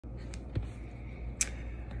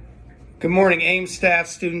Good morning, AIM staff,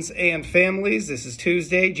 students, and families. This is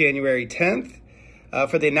Tuesday, January 10th.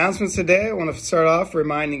 For the announcements today, I want to start off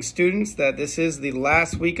reminding students that this is the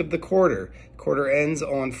last week of the quarter. Quarter ends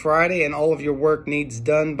on Friday, and all of your work needs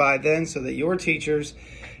done by then so that your teachers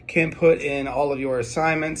can put in all of your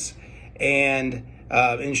assignments and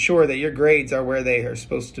ensure that your grades are where they are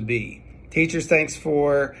supposed to be. Teachers, thanks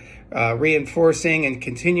for reinforcing and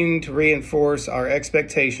continuing to reinforce our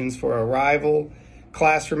expectations for arrival,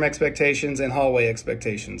 classroom expectations, and hallway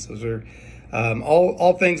expectations. Those are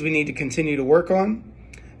all things we need to continue to work on.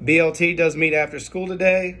 BLT does meet after school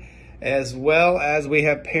today, as well as we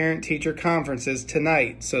have parent-teacher conferences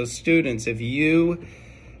tonight. So students, if you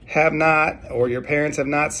have not, or your parents have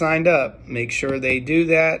not signed up, make sure they do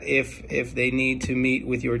that if they need to meet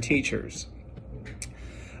with your teachers.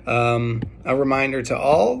 A reminder to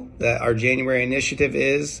all that our January initiative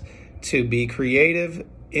is to be creative,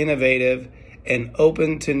 innovative, and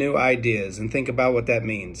open to new ideas. And think about what that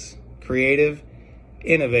means. Creative,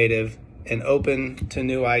 innovative, and open to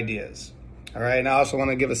new ideas. All right, and I also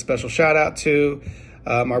want to give a special shout out to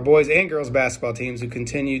our boys and girls basketball teams who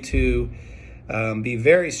continue to be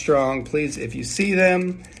very strong. Please, if you see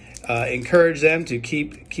them, encourage them to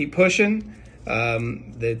keep pushing.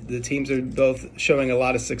 The teams are both showing a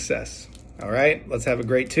lot of success. All right, let's have a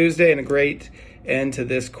great Tuesday and a great end to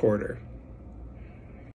this quarter.